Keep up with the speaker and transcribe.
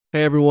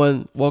Hey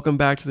everyone, welcome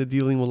back to the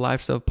Dealing with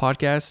Life Stuff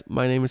podcast.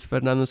 My name is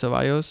Fernando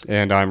Ceballos,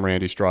 And I'm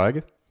Randy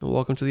Strag. and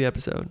welcome to the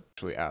episode.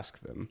 Actually, ask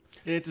them.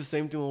 And it's the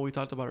same thing what we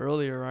talked about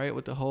earlier, right?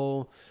 With the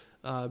whole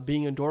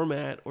being a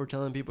doormat or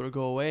telling people to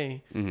go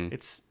away. Mm-hmm.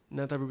 It's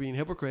not that we're being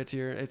hypocrites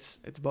here. It's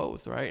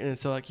both, right? And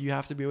so like you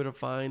have to be able to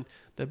find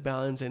the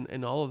balance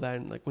and all of that.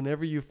 And like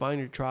whenever you find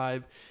your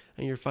tribe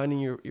and you're finding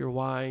your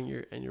why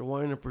and you're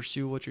wanting to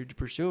pursue what you're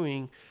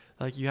pursuing,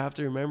 like you have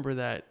to remember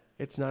that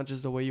it's not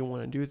just the way you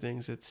want to do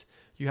things.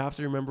 You have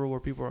to remember where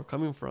people are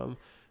coming from,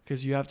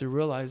 because you have to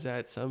realize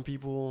that some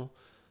people,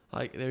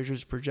 like, they're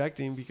just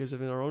projecting because of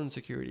their own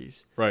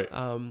insecurities. Right.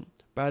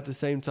 But at the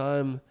same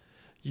time,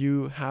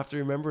 you have to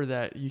remember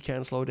that you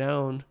can't slow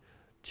down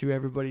to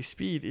everybody's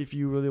speed if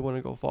you really want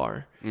to go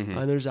far. Mm-hmm.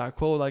 And there's that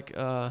quote, like,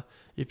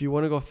 if you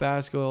want to go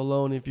fast, go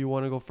alone. If you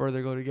want to go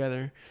further, go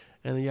together.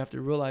 And then you have to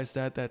realize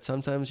that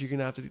sometimes you're going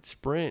to have to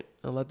sprint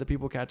and let the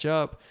people catch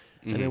up.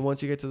 Mm-hmm. And then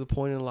once you get to the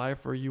point in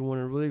life where you want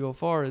to really go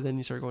far, then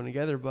you start going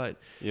together. But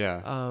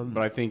yeah,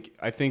 but I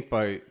think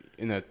by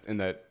in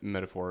that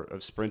metaphor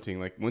of sprinting,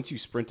 like once you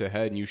sprint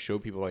ahead and you show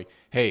people like,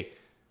 hey,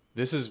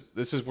 this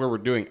is where we're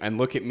doing, and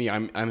look at me,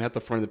 I'm at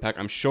the front of the pack.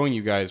 I'm showing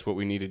you guys what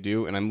we need to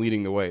do, and I'm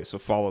leading the way. So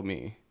follow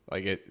me.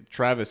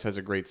 Travis has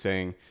a great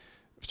saying.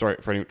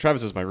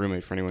 Travis is my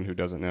roommate for anyone who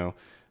doesn't know,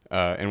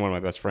 and one of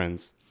my best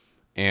friends,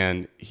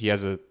 and he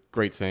has a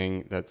great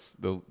saying that's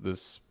the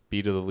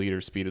speed of the leader,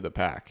 speed of the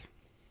pack.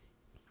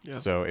 yeah.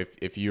 So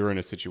if you're in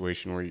a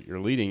situation where you're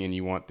leading and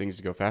you want things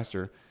to go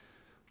faster,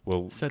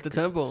 well, Set the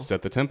tempo.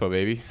 Set the tempo,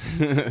 baby.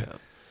 Yeah.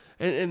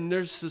 And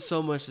there's just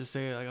so much to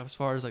say, like, as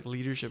far as like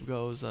leadership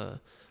goes,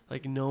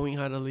 like knowing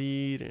how to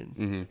lead, and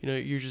Mm-hmm.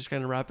 you're just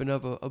kind of wrapping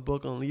up a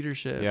book on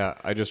leadership. Yeah,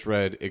 I just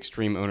read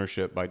Extreme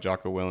Ownership by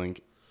Jocko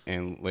Willink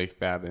and Leif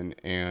Babin,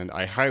 and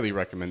I highly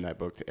recommend that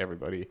book to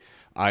everybody.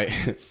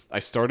 I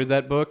started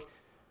that book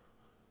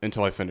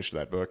until I finished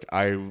that book.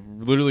 I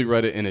literally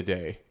read it in a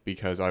day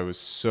because I was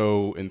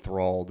so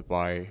enthralled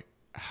by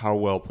how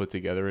well put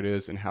together it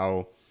is and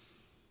how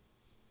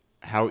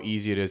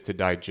easy it is to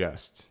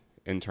digest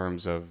in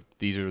terms of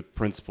these are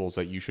principles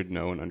that you should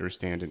know and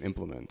understand and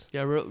implement.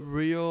 Yeah,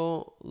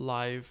 real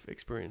life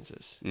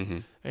experiences. Mm-hmm.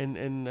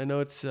 And I know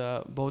it's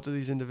both of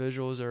these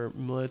individuals are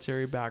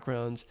military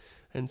backgrounds,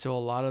 and so a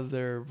lot of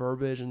their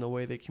verbiage and the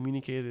way they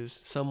communicate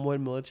is somewhat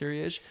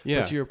military-ish. Yeah.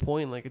 But to your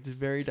point, like, it's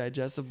very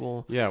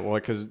digestible. Yeah, well,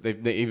 because they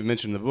even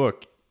mentioned in the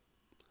book,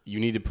 you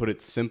need to put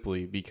it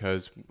simply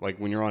because, like,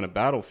 when you're on a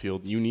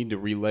battlefield, you need to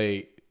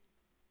relay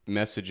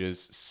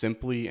messages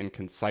simply and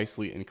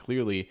concisely and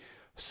clearly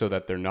so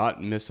that they're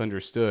not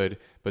misunderstood,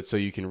 but so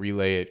you can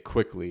relay it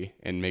quickly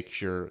and make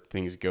sure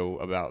things go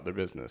about their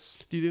business.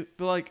 Do you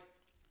feel like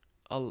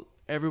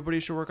everybody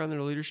should work on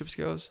their leadership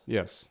skills?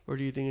 Yes. Or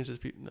do you think it's just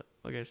people? No,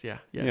 I guess, yeah.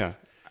 Yeah.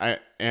 Yes.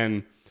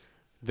 And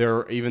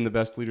even the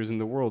best leaders in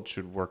the world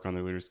should work on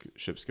their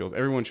leadership skills.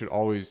 Everyone should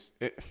always,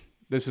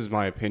 this is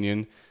my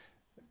opinion,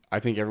 I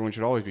think everyone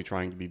should always be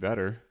trying to be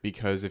better,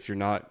 because if you're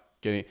not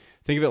think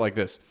of it like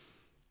this.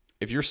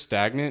 If you're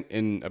stagnant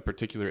in a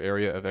particular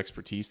area of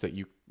expertise that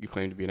you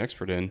claim to be an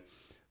expert in,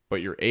 but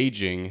you're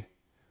aging,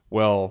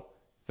 well,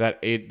 that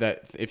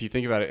if you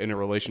think about it in a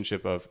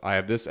relationship of, I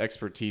have this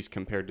expertise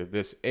compared to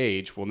this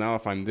age, well, now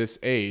if I'm this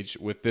age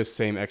with this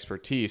same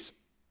expertise,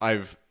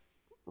 I've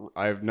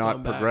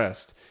not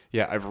progressed.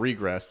 Yeah, I've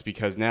regressed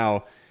because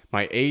now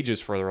my age is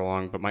further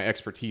along, but my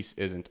expertise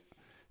isn't.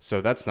 So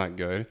that's not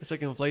good. It's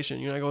like inflation.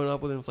 You're not going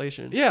up with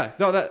inflation. Yeah,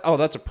 no,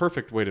 that's a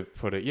perfect way to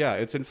put it. Yeah,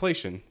 it's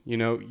inflation.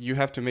 You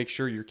have to make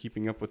sure you're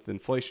keeping up with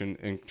inflation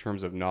in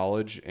terms of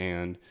knowledge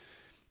and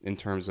in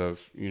terms of,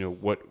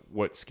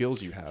 what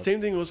skills you have. Same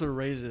thing goes with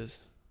raises.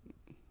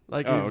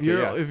 Like,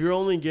 if you're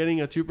only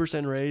getting a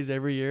 2% raise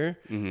every year,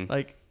 Mm-hmm.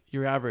 like,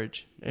 you're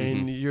average,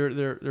 and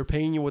they're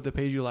paying you what they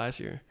paid you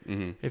last year.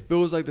 Mm-hmm. It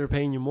feels like they're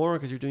paying you more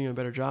because you're doing a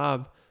better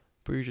job,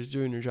 but you're just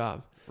doing your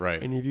job.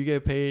 Right. And if you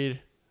get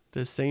paid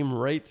the same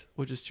rate,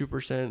 which is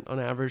 2% on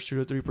average,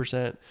 2 to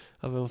 3%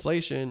 of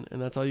inflation, and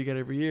that's all you get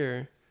every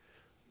year,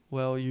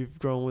 well, you've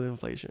grown with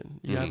inflation.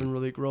 You Mm-hmm. haven't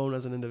really grown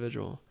as an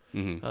individual.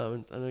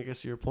 Mm-hmm. And I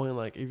guess to your point,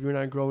 like, if you're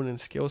not growing in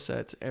skill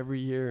sets every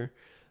year,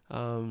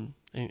 and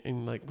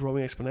like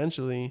growing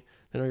exponentially,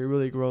 then are you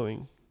really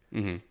growing?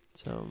 Mm-hmm.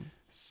 So,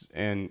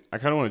 And I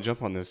kind of want to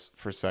jump on this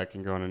for a sec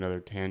and go on another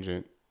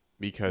tangent,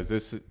 because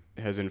this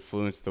has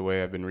influenced the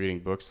way I've been reading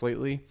books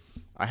lately.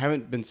 I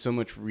haven't been so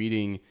much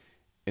reading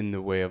in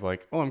the way of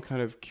like, oh, I'm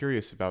kind of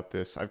curious about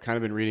this. I've kind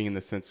of been reading in the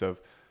sense of,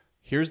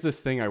 here's this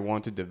thing I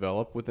want to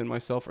develop within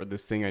myself, or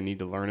this thing I need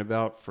to learn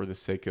about for the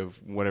sake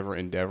of whatever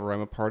endeavor I'm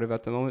a part of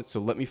at the moment. So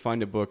let me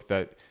find a book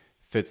that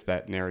fits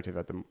that narrative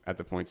at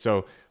the point.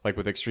 So like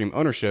with Extreme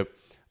Ownership,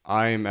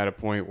 I'm at a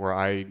point where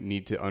I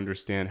need to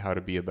understand how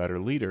to be a better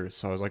leader.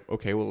 So I was like,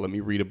 okay, well, let me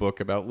read a book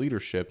about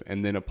leadership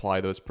and then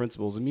apply those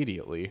principles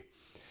immediately.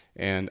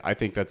 And I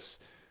think that's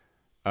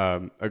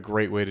a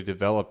great way to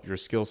develop your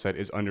skill set,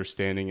 is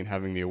understanding and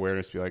having the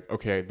awareness to be like,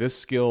 okay, this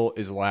skill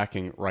is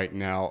lacking right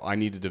now. I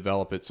need to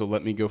develop it. So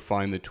let me go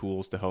find the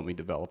tools to help me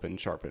develop it and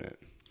sharpen it.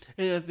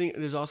 and I think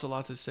there's also a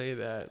lot to say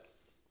that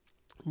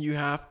you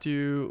have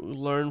to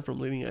learn from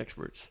leading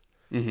experts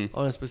Mm-hmm.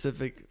 on a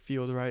specific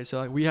field, right? So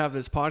like we have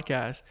this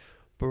podcast,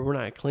 but we're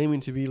not claiming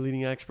to be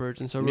leading experts,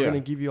 and so we're Yeah.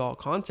 going to give you all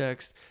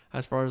context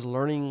as far as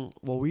learning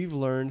what we've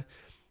learned.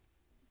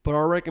 But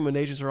our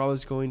recommendations are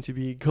always going to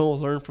be go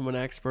learn from an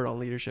expert on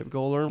leadership,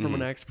 go learn from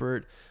an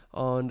expert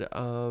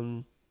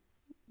on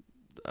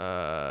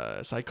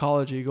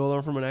psychology, go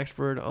learn from an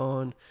expert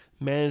on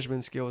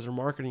management skills or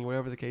marketing,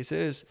 whatever the case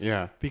is,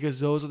 Yeah.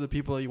 because those are the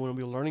people that you want to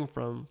be learning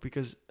from,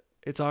 because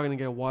it's all going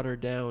to get watered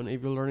down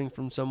if you're learning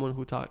from someone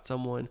who taught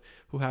someone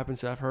who happens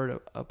to have heard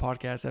a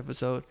podcast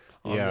episode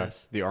on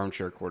this. The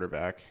armchair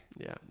quarterback.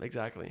 Yeah,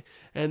 exactly.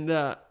 And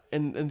the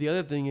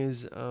other thing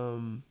is,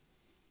 so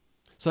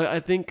I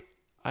think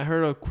I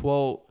heard a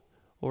quote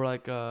or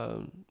like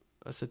a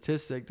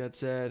statistic that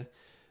said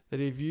that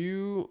if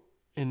you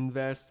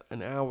invest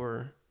an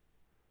hour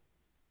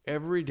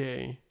every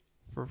day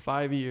for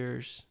 5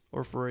 years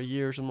or for a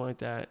year or something like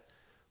that,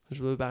 it's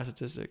a really bad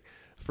statistic,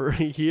 for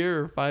a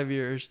year or 5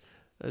 years,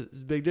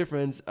 it's a big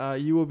difference,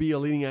 you will be a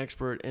leading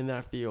expert in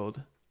that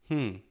field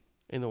in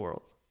the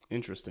world.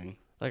 Interesting.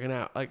 Like an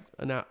hour, I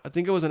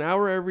think it was an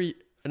hour every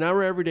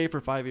day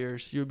for 5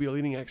 years, you would be a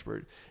leading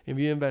expert. If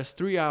you invest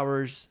 3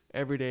 hours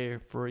every day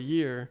for a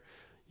year,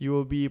 you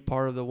will be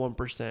part of the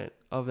 1%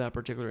 of that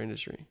particular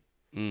industry.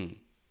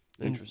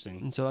 Interesting.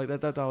 And so like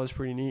that thought was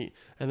pretty neat.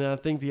 And then I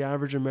think the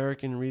average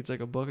American reads like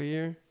a book a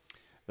year.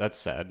 That's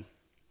sad.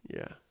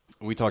 Yeah.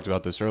 We talked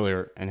about this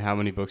earlier. And how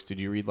many books did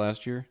you read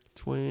last year?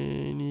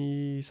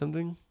 20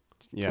 something?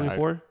 Yeah.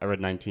 24? I read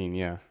 19.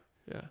 Yeah.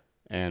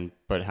 Yeah.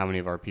 But how many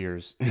of our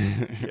peers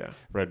Yeah.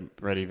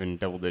 read even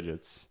double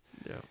digits?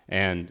 Yeah.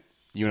 And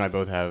you and I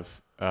both have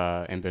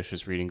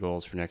ambitious reading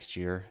goals for next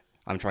year.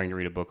 I'm trying to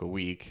read a book a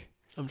week.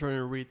 I'm trying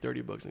to read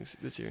 30 books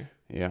this year.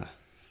 Yeah.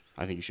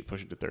 I think you should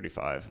push it to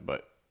 35,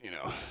 but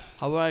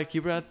How about I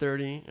keep it at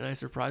 30 and I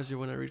surprise you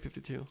when I read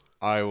 52?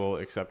 I will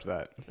accept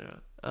that.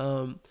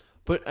 Yeah.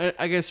 But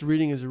I guess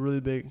reading is a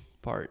really big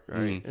part,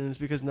 right? And it's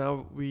because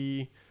now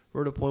we're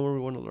at a point where we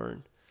want to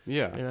learn.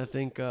 Yeah. And I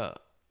think,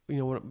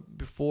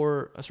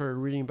 before I started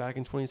reading back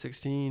in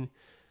 2016,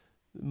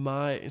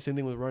 same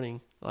thing with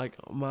running. Like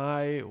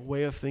my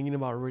way of thinking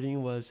about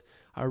reading was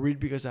I read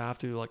because I have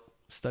to like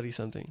study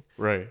something.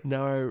 Right.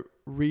 Now I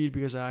read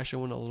because I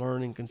actually want to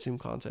learn and consume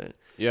content.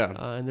 Yeah.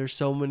 And there's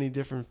so many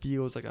different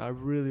fields. Like I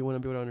really want to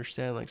be able to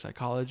understand like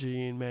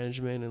psychology and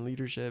management and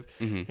leadership.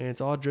 And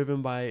it's all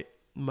driven by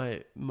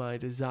my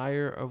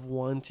desire of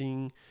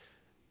wanting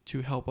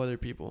to help other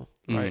people,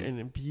 right?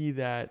 And be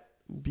that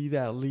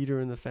leader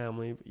in the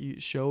family.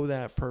 You show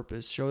that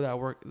purpose, show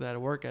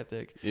that work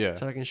ethic. Yeah.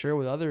 So I can share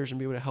with others and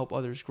be able to help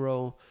others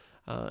grow,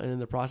 and in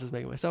the process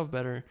make myself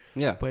better.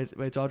 Yeah. But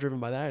it's all driven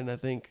by that. And I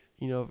think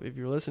if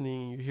you're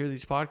listening, you hear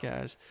these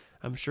podcasts,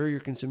 I'm sure you're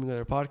consuming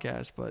other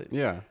podcasts. But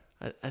Yeah.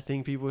 I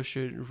think people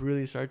should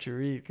really start to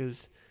read,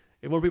 because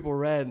if more people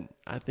read,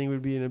 I think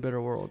we'd be in a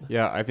better world.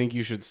 Yeah, I think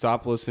you should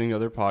stop listening to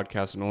other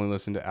podcasts and only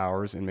listen to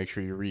ours and make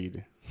sure you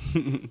read.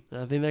 And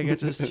I think that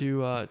gets us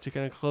to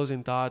kind of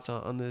closing thoughts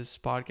on this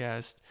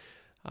podcast.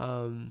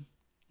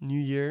 New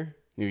year,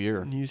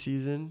 new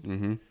season.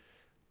 Mm-hmm.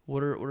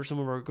 What are some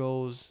of our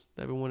goals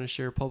that we want to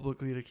share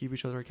publicly to keep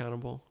each other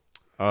accountable?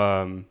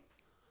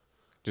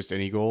 Just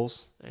any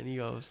goals? Any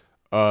goals?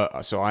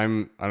 So I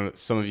don't know,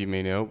 some of you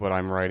may know, but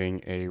I'm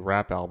writing a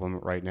rap album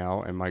right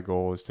now, and my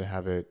goal is to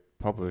have it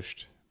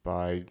published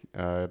by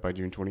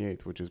June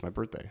 28th, which is my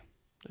birthday.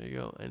 There you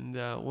go. And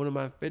one of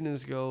my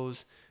fitness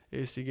goals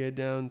is to get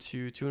down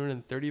to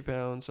 230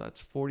 pounds. So that's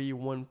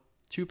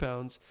 42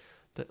 pounds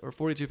that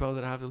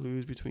I have to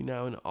lose between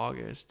now and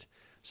August.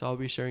 So I'll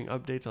be sharing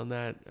updates on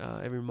that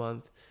every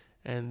month.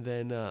 And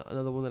then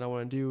another one that I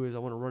want to do is I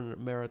want to run a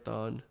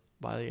marathon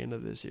by the end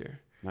of this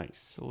year.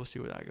 Nice. So we'll see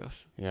where that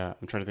goes. Yeah,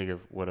 I'm trying to think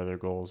of what other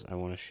goals I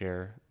want to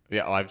share.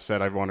 Yeah, I've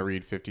said I want to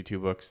read 52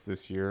 books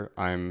this year.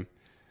 I'm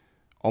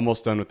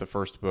almost done with the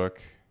first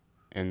book,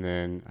 and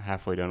then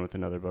halfway done with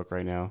another book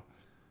right now.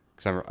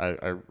 Because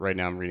right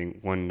now I'm reading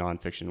one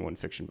nonfiction, one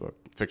fiction book.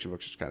 Fiction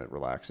books just kind of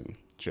relax and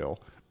chill.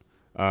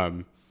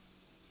 I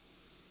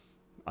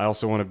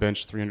also want to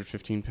bench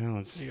 315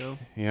 pounds. There you go.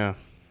 Yeah.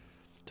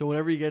 So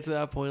whenever you get to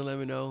that point, let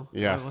me know.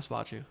 Yeah. I'll go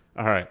spot you.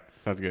 All right.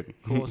 Sounds good.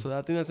 Cool. So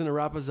I think that's going to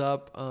wrap us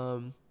up.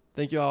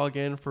 Thank you all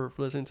again for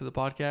listening to the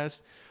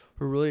podcast.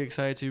 We're really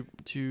excited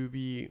to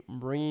be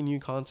bringing new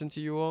content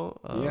to you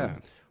all. Yeah.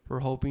 We're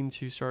hoping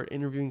to start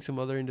interviewing some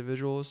other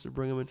individuals to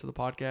bring them into the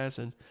podcast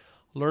and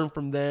learn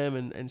from them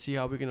and see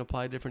how we can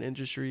apply different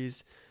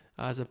industries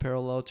as a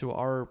parallel to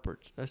our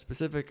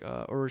specific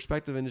or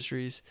respective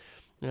industries.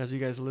 And as you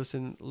guys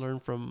learn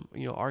from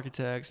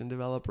architects and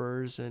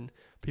developers and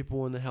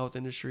people in the health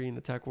industry and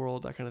the tech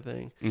world, that kind of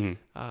thing,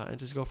 and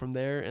just go from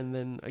there. And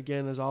then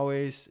again, as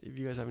always, if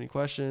you guys have any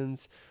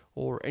questions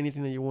or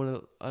anything that you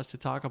want us to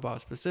talk about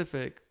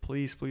specific,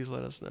 please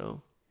let us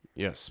know.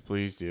 Yes,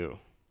 please do.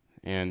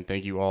 And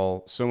thank you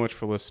all so much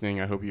for listening.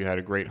 I hope you had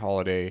a great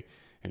holiday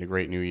and a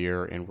great new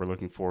year, and we're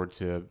looking forward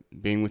to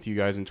being with you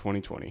guys in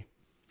 2020.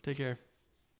 Take care.